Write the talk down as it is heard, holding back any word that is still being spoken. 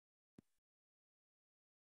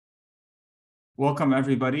Welcome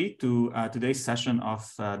everybody to today's session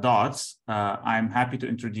of DOTS. I'm happy to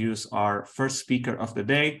introduce our first speaker of the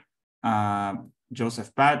day, Joseph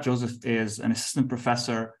Paat. Joseph is an assistant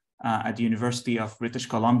professor at the University of British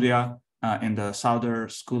Columbia in the Sauder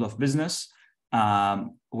School of Business,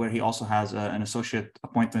 where he also has an associate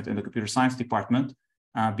appointment in the computer science department.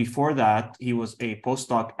 Before that, he was a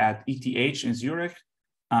postdoc at ETH in Zurich,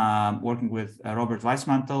 working with Robert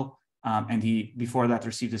Weismantel. And he, before that,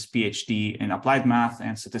 received his PhD in applied math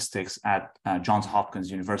and statistics at Johns Hopkins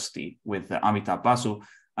University with Amitabh Basu.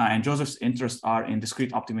 And Joseph's interests are in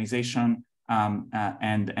discrete optimization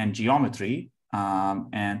and geometry.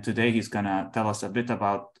 And today he's going to tell us a bit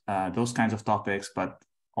about those kinds of topics, but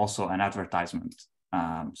also an advertisement.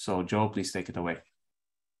 So Joe, please take it away.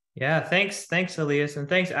 Yeah, thanks, Elias, and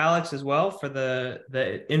thanks, Alex, as well for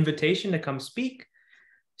the invitation to come speak.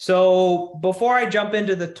 So before I jump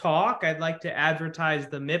into the talk, I'd like to advertise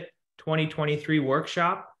the MIP 2023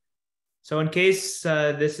 workshop. So in case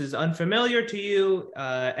this is unfamiliar to you,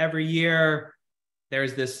 every year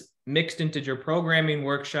there's this mixed integer programming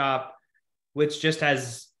workshop, which just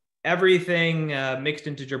has everything mixed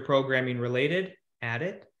integer programming related at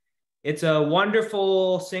it. It's a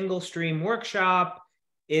wonderful single stream workshop.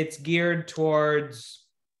 It's geared towards,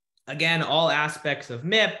 again, all aspects of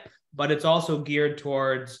MIP, but it's also geared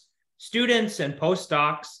towards students and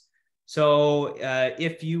postdocs. So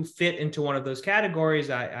if you fit into one of those categories,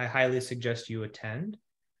 I highly suggest you attend.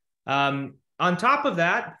 On top of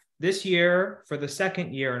that, this year, for the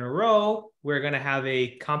second year in a row, we're going to have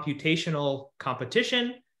a computational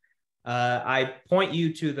competition. I point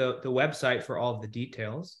you to the website for all of the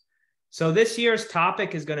details. So this year's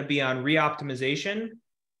topic is going to be on reoptimization.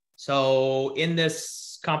 So in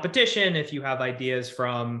this competition, if you have ideas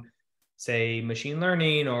from, say, machine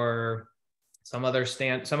learning or some other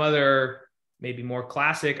maybe more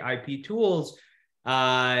classic IP tools,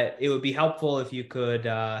 it would be helpful if you could,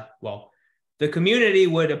 the community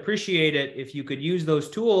would appreciate it if you could use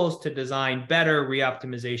those tools to design better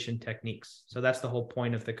reoptimization techniques. So that's the whole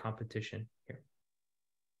point of the competition here.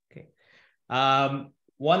 Okay.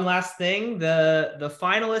 One last thing, the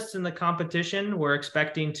finalists in the competition, we're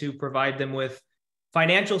expecting to provide them with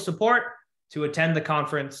financial support to attend the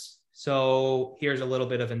conference. So here's a little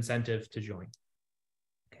bit of incentive to join.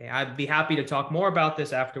 Okay, I'd be happy to talk more about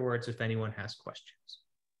this afterwards if anyone has questions.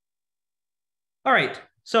 All right,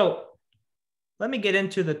 so let me get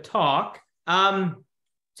into the talk.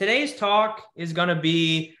 Today's talk is going to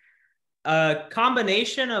be a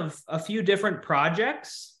combination of a few different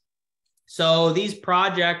projects. So these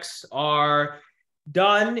projects are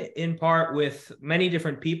done in part with many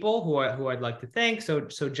different people who I'd like to thank. So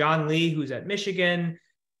John Lee, who's at Michigan,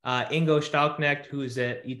 Ingo Stalknecht, who's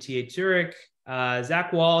at ETH Zurich,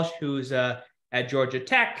 Zach Walsh, who's at Georgia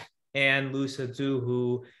Tech, and Lou Sazhu,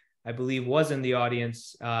 who I believe was in the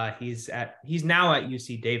audience. He's now at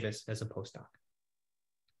UC Davis as a postdoc.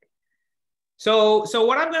 So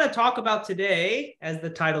what I'm going to talk about today, as the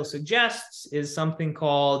title suggests, is something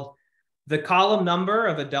called the column number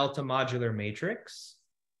of a delta-modular matrix.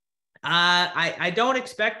 I don't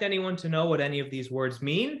expect anyone to know what any of these words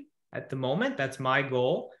mean at the moment. That's my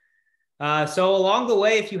goal. So along the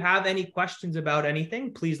way, if you have any questions about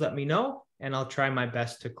anything, please let me know, and I'll try my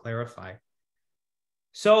best to clarify.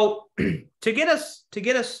 So to get us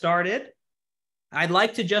started, I'd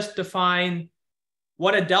like to just define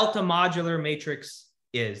what a delta-modular matrix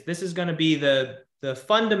is. This is going to be the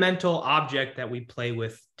fundamental object that we play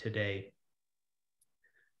with today.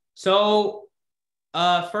 So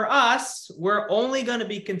for us, we're only going to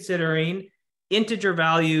be considering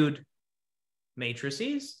integer-valued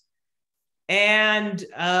matrices. And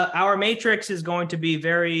our matrix is going to be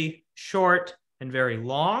very short and very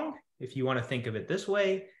long, if you want to think of it this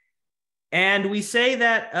way. And we say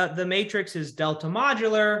that the matrix is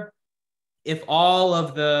delta-modular if all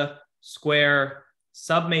of the square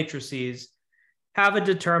submatrices have a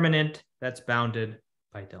determinant that's bounded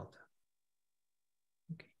by delta.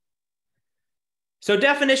 Okay. So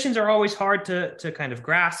definitions are always hard to kind of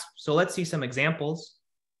grasp. So let's see some examples.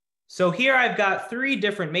 So here I've got three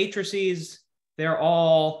different matrices. They're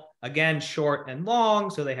all, again, short and long,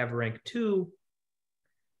 so they have rank 2.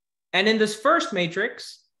 And in this first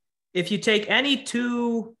matrix, if you take any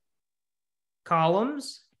two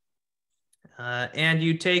columns and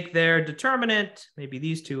you take their determinant, maybe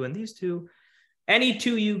these two and these two, any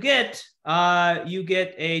two you get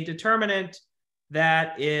a determinant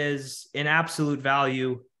that is an absolute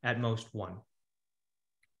value at most 1.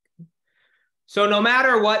 So no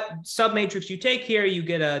matter what submatrix you take here, you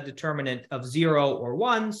get a determinant of 0 or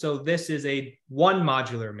 1. So this is a 1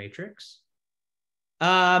 modular matrix.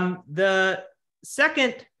 The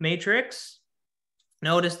second matrix,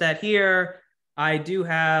 notice that here I do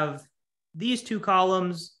have these two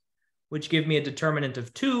columns, which give me a determinant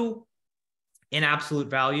of 2 in absolute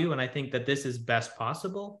value. And I think that this is best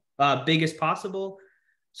possible, biggest possible.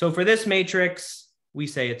 So for this matrix, we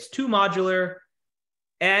say it's 2 modular.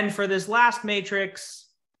 And for this last matrix,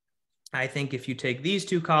 I think if you take these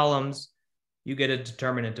two columns, you get a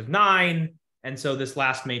determinant of 9. And so this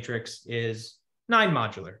last matrix is 9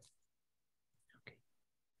 modular.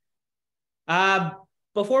 Okay.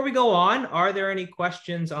 Before we go on, are there any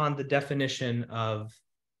questions on the definition of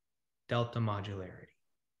delta modularity?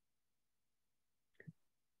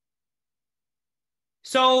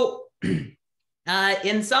 So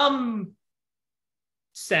in some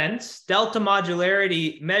sense, delta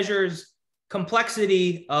modularity measures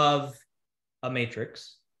complexity of a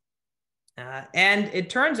matrix. And it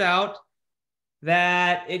turns out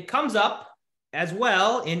that it comes up as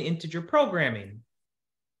well in integer programming.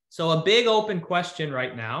 So a big open question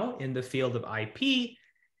right now in the field of IP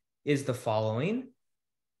is the following.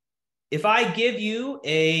 If I give you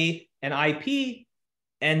an IP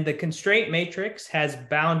and the constraint matrix has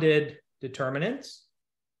bounded determinants,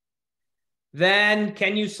 then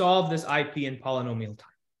can you solve this IP in polynomial time?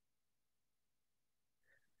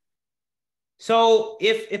 So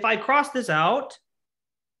if I cross this out,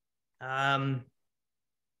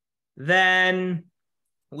 then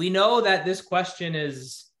we know that this question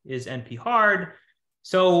is NP hard.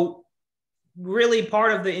 So really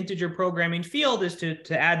part of the integer programming field is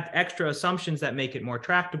to add extra assumptions that make it more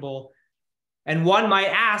tractable. And one might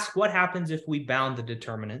ask, what happens if we bound the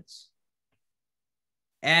determinants?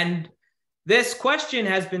 And this question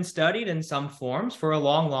has been studied in some forms for a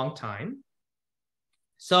long, long time.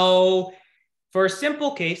 So for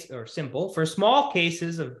small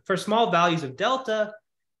values of delta,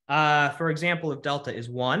 for example, if delta is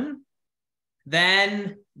 1,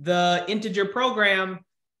 then the integer program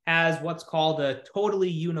has what's called a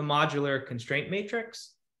totally unimodular constraint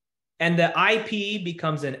matrix. And the IP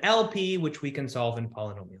becomes an LP, which we can solve in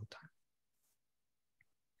polynomial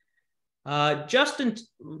time.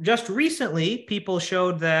 Just recently, people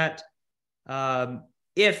showed that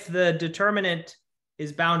if the determinant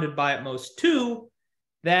is bounded by at most 2,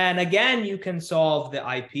 then again, you can solve the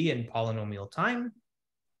IP in polynomial time.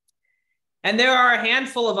 And there are a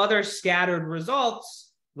handful of other scattered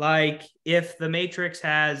results, like if the matrix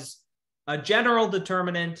has a general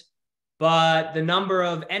determinant, but the number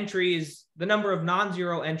of entries, the number of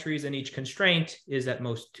non-zero entries in each constraint is at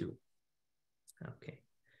most 2. Okay,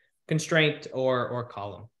 constraint or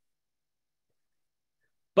column.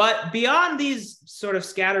 But beyond these sort of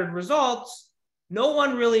scattered results, no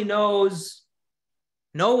one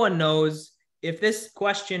knows if this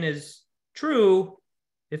question is true,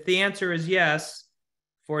 if the answer is yes,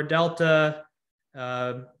 for delta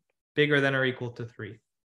bigger than or equal to 3.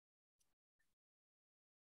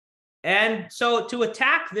 And so to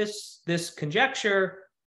attack this conjecture,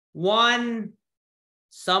 one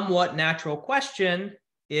somewhat natural question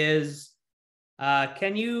is,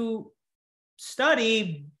 can you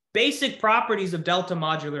study basic properties of delta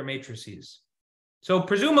modular matrices? So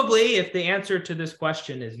presumably, if the answer to this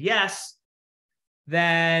question is yes,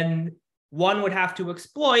 then one would have to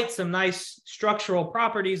exploit some nice structural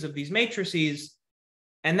properties of these matrices.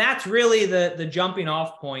 And that's really the jumping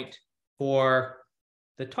off point for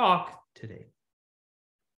the talk today.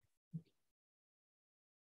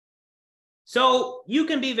 So you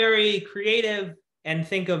can be very creative and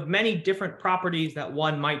think of many different properties that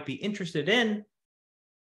one might be interested in,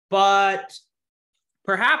 but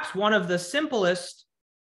perhaps one of the simplest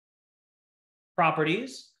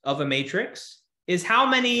properties of a matrix is how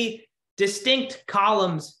many distinct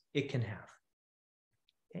columns it can have.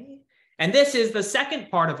 Okay? And this is the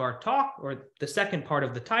second part of our talk, or the second part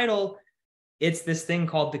of the title. It's this thing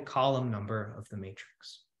called the column number of the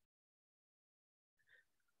matrix.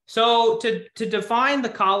 So to define the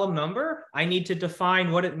column number, I need to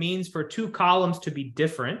define what it means for two columns to be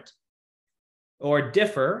different or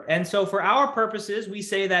differ. And so for our purposes, we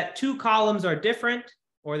say that two columns are different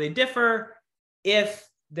or they differ if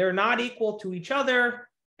they're not equal to each other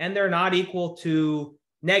and they're not equal to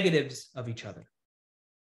negatives of each other.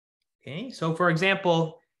 Okay, so for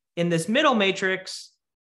example, in this middle matrix,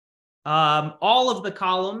 all of the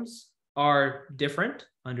columns are different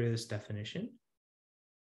under this definition.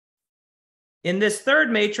 In this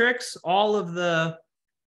third matrix, all of the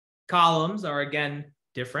columns are again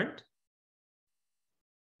different.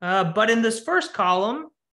 But in this first column,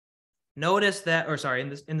 notice that, or sorry,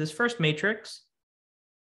 in this first matrix,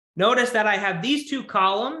 notice that I have these two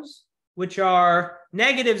columns, which are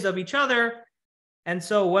negatives of each other, And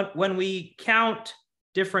so when we count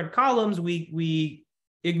different columns, we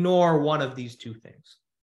ignore one of these two things.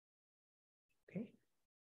 Okay.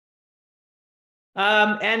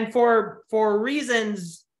 And for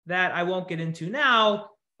reasons that I won't get into now,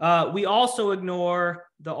 we also ignore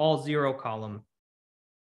the all zero column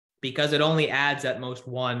because it only adds at most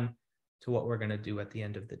one to what we're going to do at the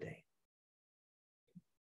end of the day.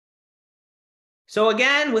 So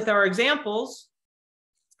again, with our examples,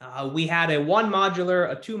 we had a 1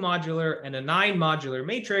 modular, a 2 modular, and a 9 modular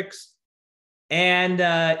matrix. And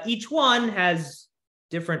each one has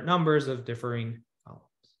different numbers of differing columns.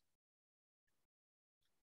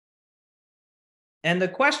 And the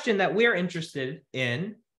question that we're interested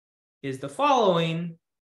in is the following.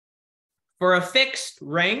 For a fixed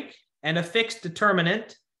rank and a fixed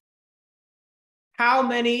determinant, how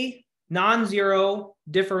many non-zero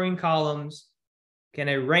differing columns can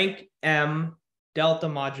a rank M delta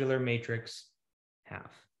modular matrix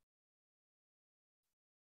have?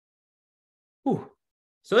 Whew.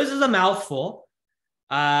 So this is a mouthful.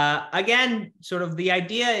 Again, sort of the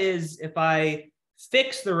idea is if I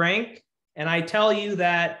fix the rank and I tell you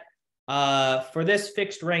that for this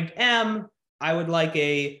fixed rank M, I would like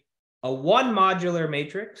a 1 modular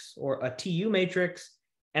matrix or a TU matrix,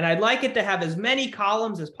 and I'd like it to have as many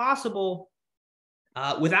columns as possible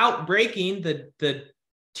without breaking the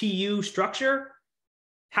TU structure.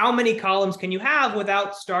 How many columns can you have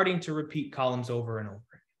without starting to repeat columns over and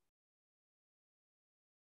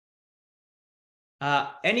over?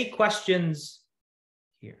 Any questions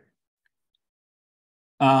here?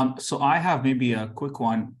 So I have maybe a quick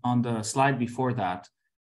one on the slide before that.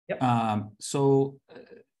 Yep.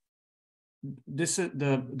 This is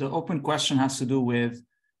the open question has to do with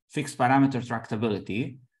fixed parameter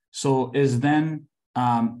tractability. So is then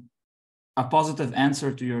a positive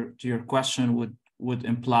answer to your question would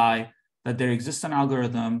imply that there exists an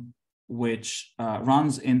algorithm which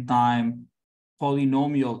runs in time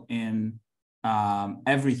polynomial in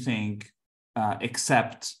everything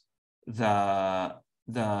except the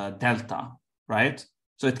delta, right?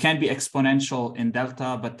 So it can be exponential in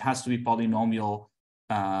delta, but has to be polynomial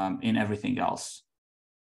in everything else.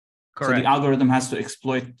 Correct. So the algorithm has to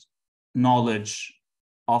exploit knowledge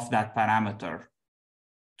of that parameter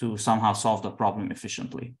to somehow solve the problem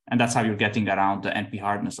efficiently. And that's how you're getting around the NP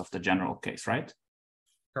hardness of the general case, right?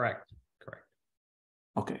 Correct.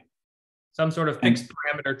 Okay. Some sort of fixed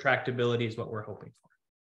parameter tractability is what we're hoping for.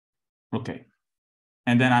 Okay.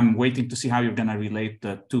 And then I'm waiting to see how you're going to relate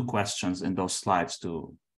the two questions in those slides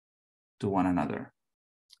to one another.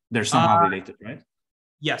 They're somehow related, right?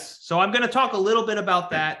 Yes. So I'm going to talk a little bit about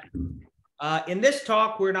that. In this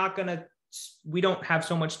talk, we don't have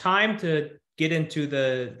so much time to get into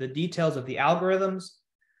the details of the algorithms,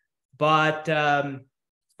 but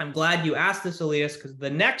I'm glad you asked this, Elias, because the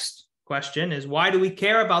next question is, why do we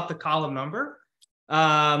care about the column number?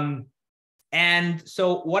 And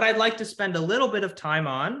so what I'd like to spend a little bit of time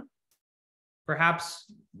on, perhaps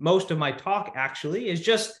most of my talk actually, is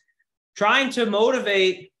just trying to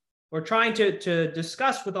motivate or trying to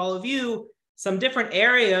discuss with all of you some different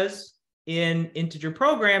areas in integer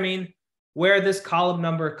programming where this column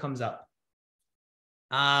number comes up.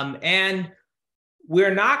 And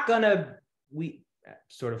we're not going to,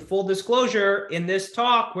 sort of full disclosure, in this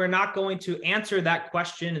talk, we're not going to answer that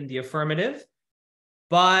question in the affirmative,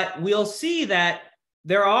 but we'll see that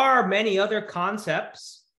there are many other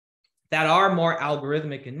concepts that are more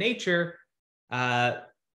algorithmic in nature.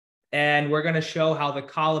 And we're going to show how the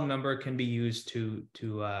column number can be used to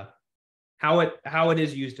how it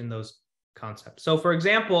is used in those concepts. So for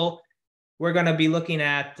example, we're going to be looking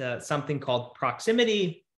at something called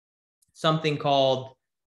proximity, something called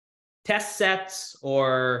test sets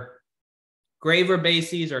or Graver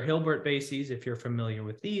bases or Hilbert bases, if you're familiar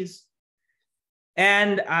with these.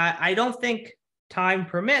 And I don't think time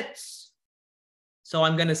permits, so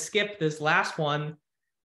I'm going to skip this last one.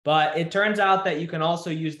 But it turns out that you can also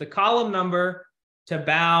use the column number to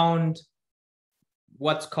bound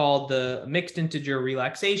what's called the mixed integer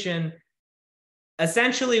relaxation.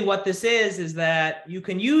 Essentially, what this is that you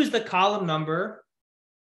can use the column number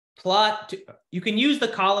to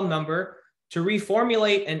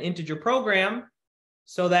reformulate an integer program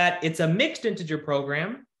so that it's a mixed integer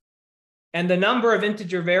program, and the number of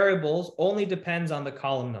integer variables only depends on the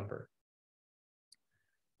column number.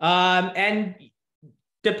 And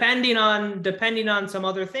depending on some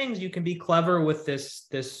other things, you can be clever with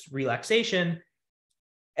this relaxation.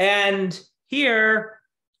 And here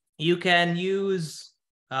you can use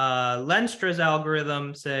Lenstra's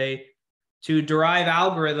algorithm, say, to derive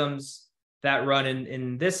algorithms that run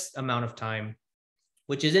in this amount of time,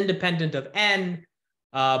 which is independent of n,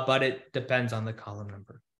 but it depends on the column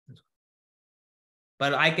number.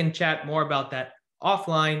 But I can chat more about that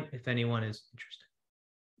offline if anyone is interested.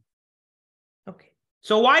 Okay,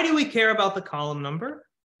 so why do we care about the column number?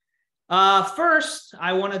 First,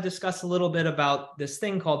 I want to discuss a little bit about this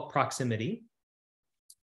thing called proximity.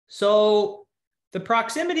 So the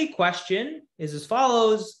proximity question is as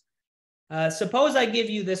follows. Suppose I give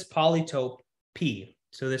you this polytope P.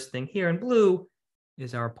 So this thing here in blue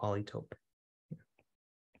is our polytope.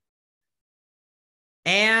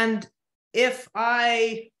 And if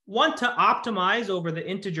I want to optimize over the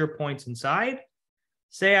integer points inside,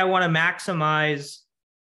 say I want to maximize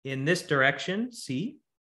in this direction, C,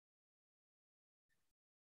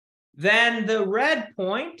 then the red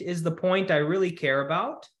point is the point I really care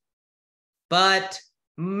about. But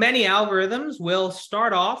many algorithms will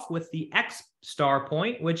start off with the X star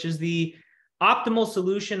point, which is the optimal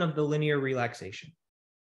solution of the linear relaxation.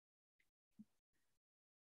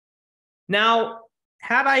 Now,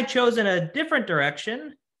 had I chosen a different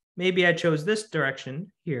direction, maybe I chose this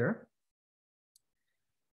direction here,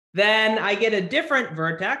 then I get a different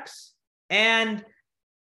vertex, and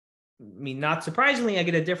I mean, not surprisingly, I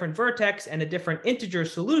get a different vertex and a different integer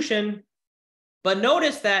solution. But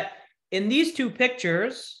notice that in these two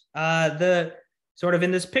pictures, the sort of in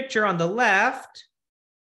this picture on the left,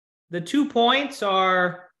 the 2 points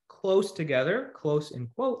are close together, close in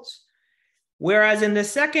quotes. Whereas in the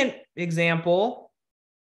second example,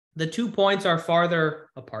 the 2 points are farther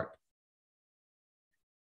apart.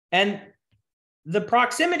 And the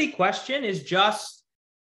proximity question is just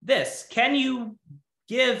this. Can you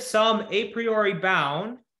give some a priori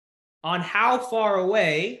bound on how far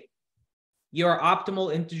away your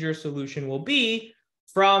optimal integer solution will be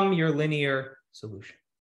from your linear solution?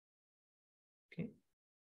 Okay.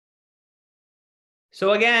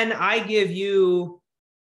 So again, I give you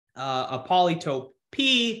a polytope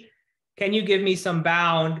P. Can you give me some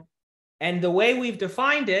bound? And the way we've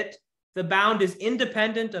defined it, the bound is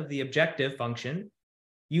independent of the objective function.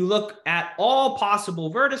 You look at all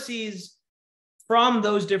possible vertices. From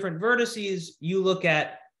those different vertices, you look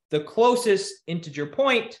at the closest integer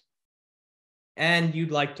point, and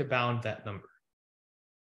you'd like to bound that number.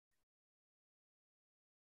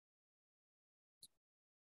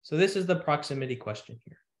 So this is the proximity question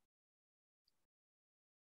here.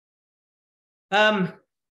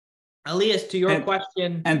 Elias, to your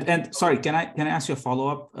question. And sorry, can I ask you a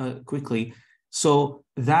follow-up quickly? So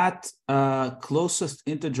that closest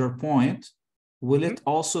integer point, will it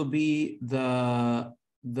also be the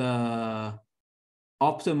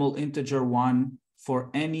optimal integer one for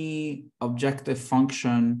any objective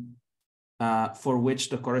function for which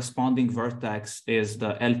the corresponding vertex is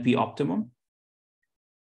the LP optimum?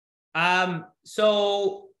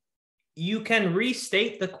 So you can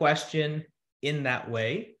restate the question in that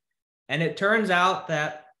way. And it turns out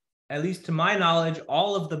that, at least to my knowledge,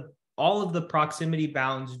 all of the proximity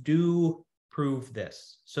bounds do prove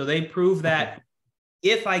this. So they prove that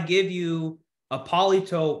if I give you a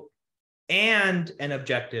polytope and an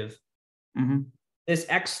objective, this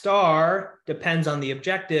X star depends on the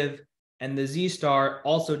objective, and the Z star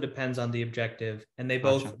also depends on the objective, and they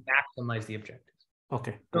both maximize the objectives.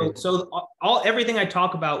 Okay. So everything I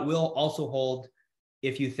talk about will also hold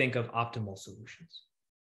if you think of optimal solutions.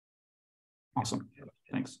 Awesome.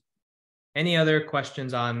 Thanks. Any other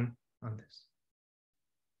questions on this?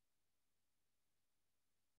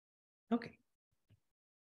 Okay.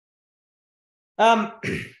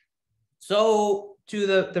 So to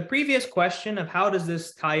the previous question of how does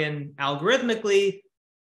this tie in algorithmically?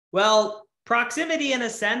 Well, proximity in a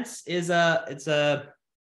sense is a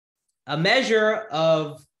measure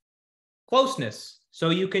of closeness. So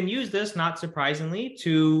you can use this, not surprisingly,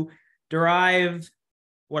 to derive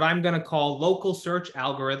what I'm going to call local search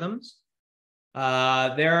algorithms.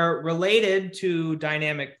 They're related to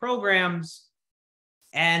dynamic programs.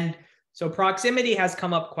 And so proximity has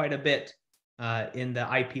come up quite a bit in the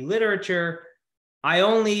IP literature. I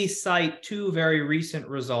only cite two very recent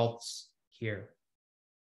results here.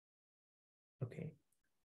 Okay.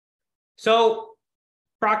 So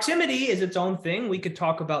proximity is its own thing. We could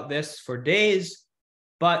talk about this for days,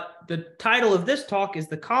 but the title of this talk is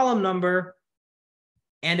the column number.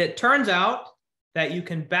 And it turns out that you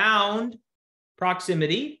can bound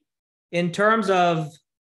proximity in terms of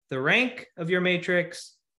the rank of your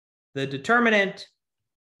matrix, the determinant,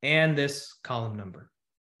 and this column number.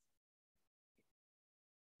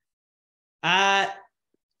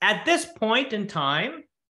 At this point in time,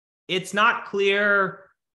 it's not clear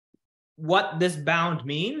what this bound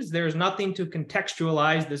means. There's nothing to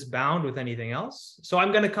contextualize this bound with anything else. So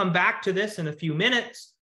I'm going to come back to this in a few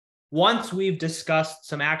minutes. once we've discussed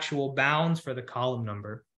some actual bounds for the column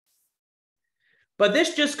number. But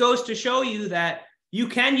this just goes to show you that you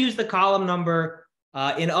can use the column number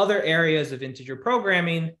in other areas of integer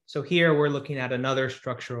programming. So here we're looking at another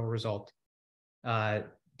structural result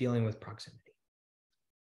dealing with proximity.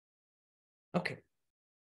 Okay.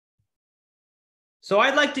 So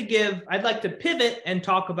I'd like to pivot and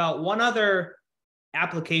talk about one other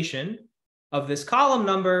application of this column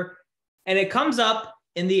number, and it comes up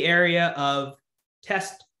in the area of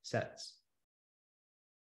test sets.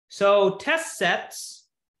 So test sets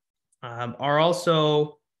are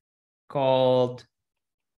also called,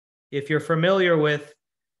 if you're familiar with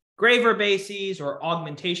Graver bases or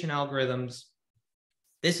augmentation algorithms,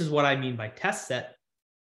 this is what I mean by test set.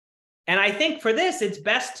 And I think for this, it's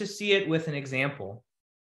best to see it with an example.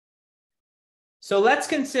 So let's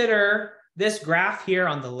consider this graph here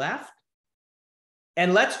on the left,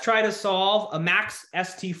 and let's try to solve a max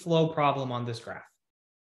ST flow problem on this graph.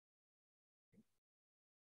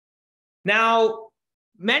 Now,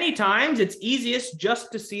 many times it's easiest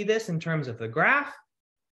just to see this in terms of the graph,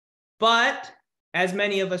 but as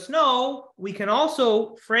many of us know, we can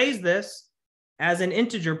also phrase this as an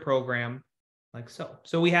integer program like so.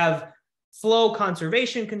 So we have flow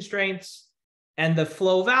conservation constraints, and the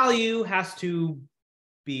flow value has to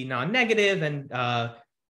be non-negative and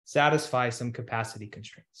satisfy some capacity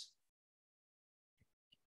constraints.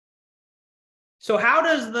 So how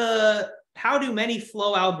do many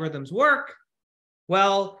flow algorithms work?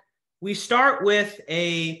 Well, we start with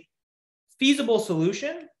a feasible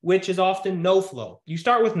solution, which is often no flow. You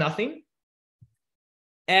start with nothing,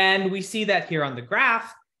 and we see that here on the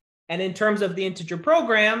graph. And in terms of the integer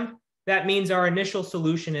program, that means our initial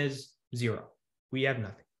solution is 0. We have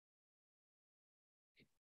nothing.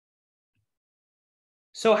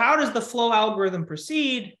 So how does the flow algorithm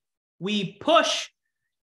proceed? We push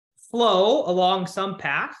flow along some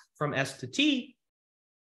path from S to T.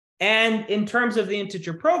 And in terms of the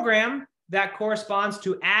integer program, that corresponds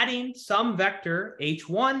to adding some vector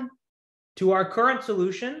h1 to our current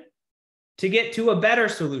solution to get to a better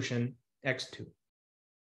solution, x2.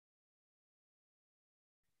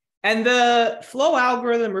 And the flow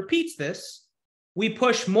algorithm repeats this. We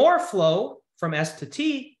push more flow from S to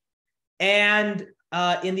T. And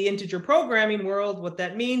in the integer programming world, what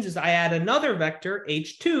that means is I add another vector,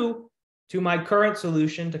 h2, to my current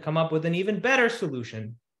solution to come up with an even better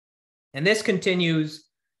solution. And this continues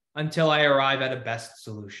until I arrive at a best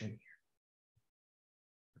solution.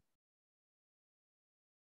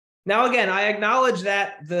 Now, again, I acknowledge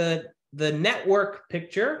that the network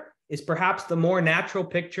picture is perhaps the more natural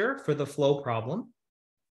picture for the flow problem.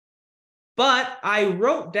 But I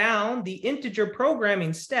wrote down the integer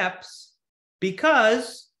programming steps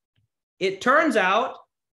because it turns out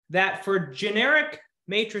that for generic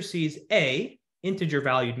matrices A, integer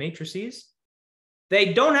valued matrices,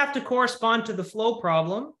 they don't have to correspond to the flow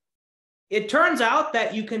problem. It turns out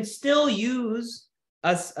that you can still use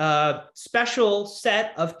a special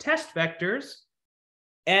set of test vectors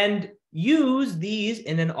and use these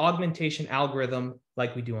in an augmentation algorithm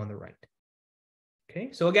like we do on the right.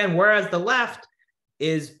 Okay, so again, whereas the left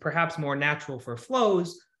is perhaps more natural for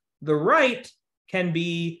flows, the right can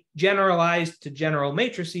be generalized to general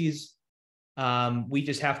matrices. We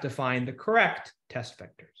just have to find the correct test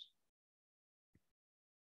vectors.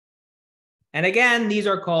 And again, these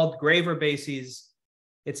are called Graver bases.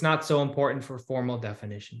 It's not so important for formal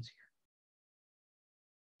definitions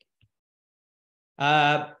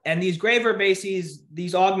here. And these Graver bases,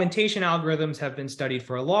 these augmentation algorithms have been studied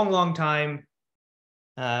for a long, long time.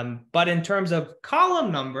 But in terms of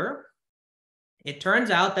column number, it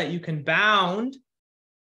turns out that you can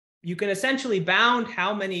essentially bound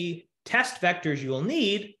how many test vectors you'll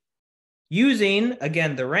need using,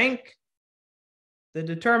 again, the rank, the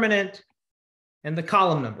determinant, and the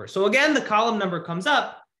column number. So again, the column number comes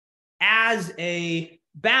up as a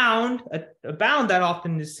bound, a bound that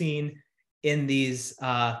often is seen in these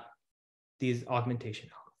augmentation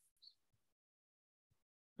algorithms.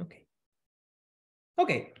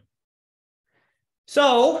 Okay.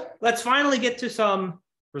 So let's finally get to some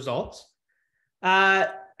results.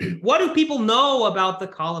 What do people know about the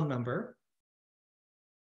column number?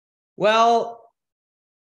 Well,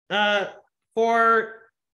 for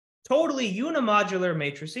totally unimodular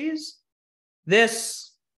matrices, this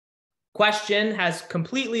question has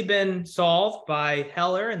completely been solved by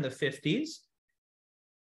Heller in the 50s.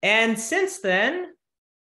 And since then,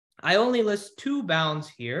 I only list 2 bounds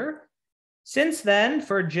here. Since then,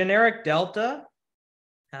 for generic delta,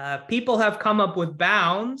 people have come up with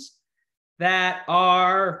bounds that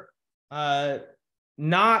are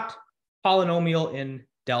not polynomial in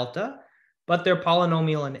delta, but they're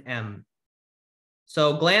polynomial in M.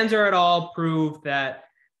 So Glanzer et al. Proved that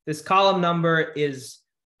this column number is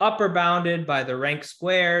upper bounded by the rank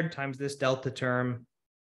squared times this delta term.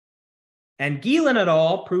 And Gielen et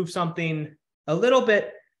al. Proved something a little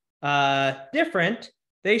bit different.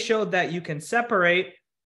 They showed that you can separate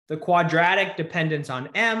the quadratic dependence on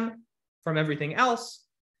M from everything else,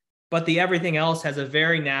 but the everything else has a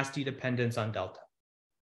very nasty dependence on delta.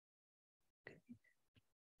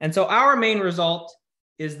 And so our main result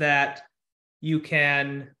is that you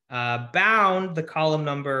can bound the column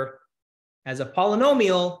number as a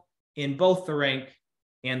polynomial in both the rank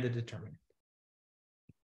and the determinant.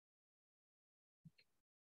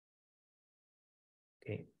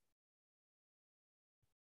 Okay.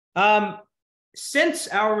 Since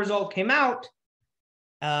our result came out,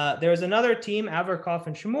 there was another team, Averkov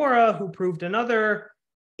and Shimura, who proved another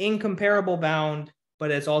incomparable bound,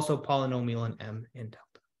 but it's also polynomial in M and delta.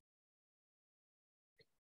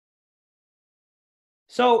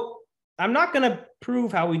 So I'm not going to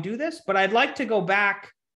prove how we do this, but I'd like to go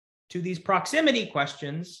back to these proximity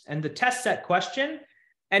questions and the test set question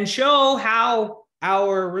and show how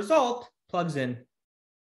our result plugs in.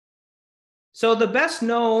 So the best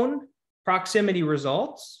known proximity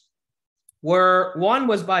results were, one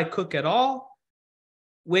was by Cook et al.,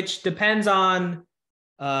 which depends on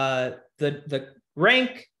the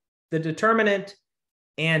rank, the determinant,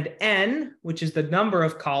 and n, which is the number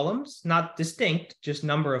of columns, not distinct, just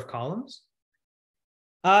number of columns.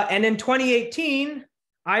 And in 2018,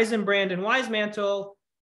 Eisenbrand and Weismantel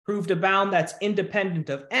proved a bound that's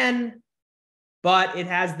independent of n, but it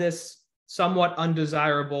has this somewhat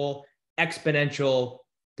undesirable exponential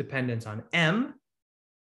dependence on m.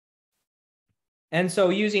 And so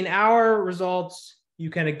using our results,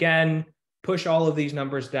 you can again push all of these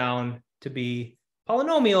numbers down to be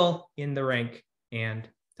polynomial in the rank and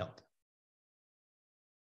delta.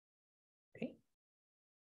 Okay.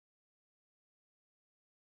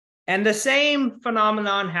 And the same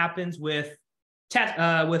phenomenon happens with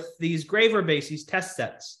these Graver bases test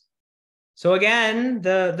sets. So again,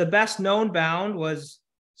 the best known bound was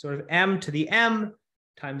sort of m to the m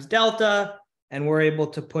times delta, and we're able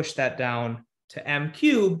to push that down to m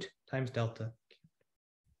cubed times delta.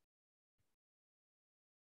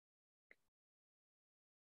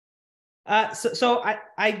 So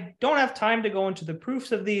I don't have time to go into the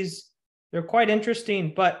proofs of these. They're quite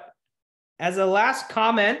interesting, but as a last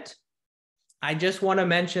comment, I just want to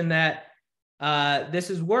mention that this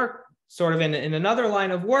is work sort of in another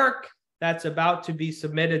line of work that's about to be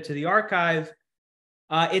submitted to the archive.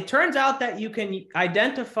 It turns out that you can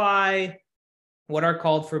identify what are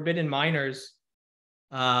called forbidden minors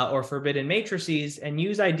or forbidden matrices and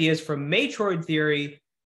use ideas from matroid theory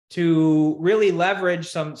to really leverage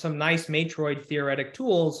some nice matroid theoretic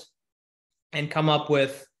tools and come up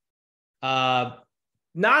with not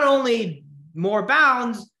only more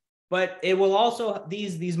bounds, but it will also,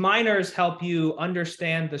 these minors help you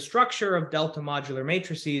understand the structure of delta modular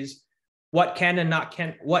matrices, what can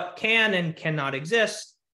and cannot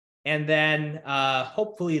exist, and then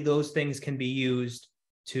hopefully those things can be used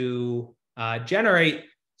to generate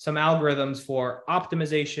some algorithms for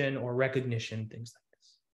optimization or recognition, things like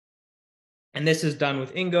this. And this is done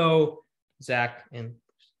with Ingo, Zach, and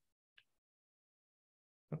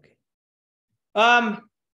okay.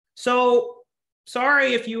 So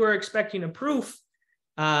sorry if you were expecting a proof.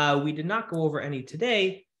 We did not go over any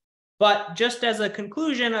today, but just as a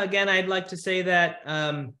conclusion, again, I'd like to say that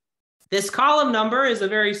this column number is a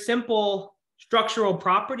very simple structural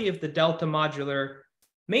property of the delta modular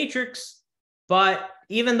matrix, but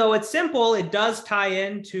even though it's simple, it does tie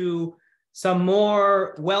into some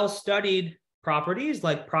more well-studied properties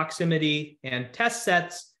like proximity and test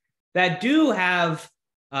sets that do have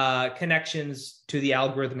connections to the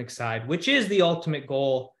algorithmic side, which is the ultimate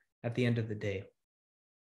goal at the end of the day.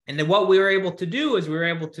 And then what we were able to do is we were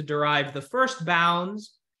able to derive the first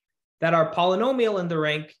bounds that are polynomial in the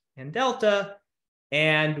rank and delta,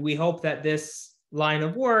 and we hope that this line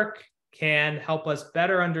of work can help us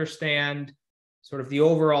better understand sort of the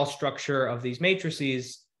overall structure of these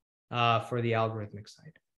matrices for the algorithmic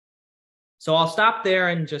side. So I'll stop there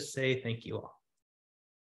and just say thank you all.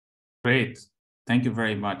 Great. Thank you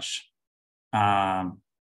very much,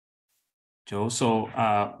 Joe. So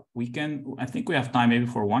I think we have time maybe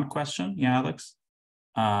for one question. Yeah, Alex.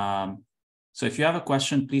 So if you have a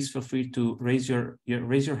question, please feel free to raise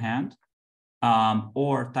your hand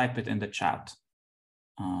or type it in the chat.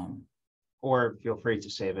 Or feel free to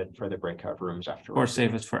save it for the breakout rooms afterwards. Or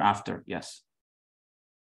save it for after, yes.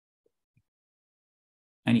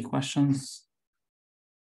 Any questions?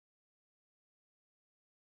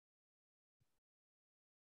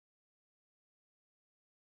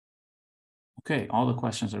 Okay, all the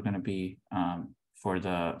questions are going to be for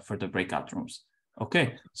the breakout rooms.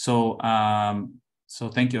 Okay, so so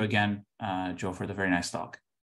thank you again, Joe, for the very nice talk.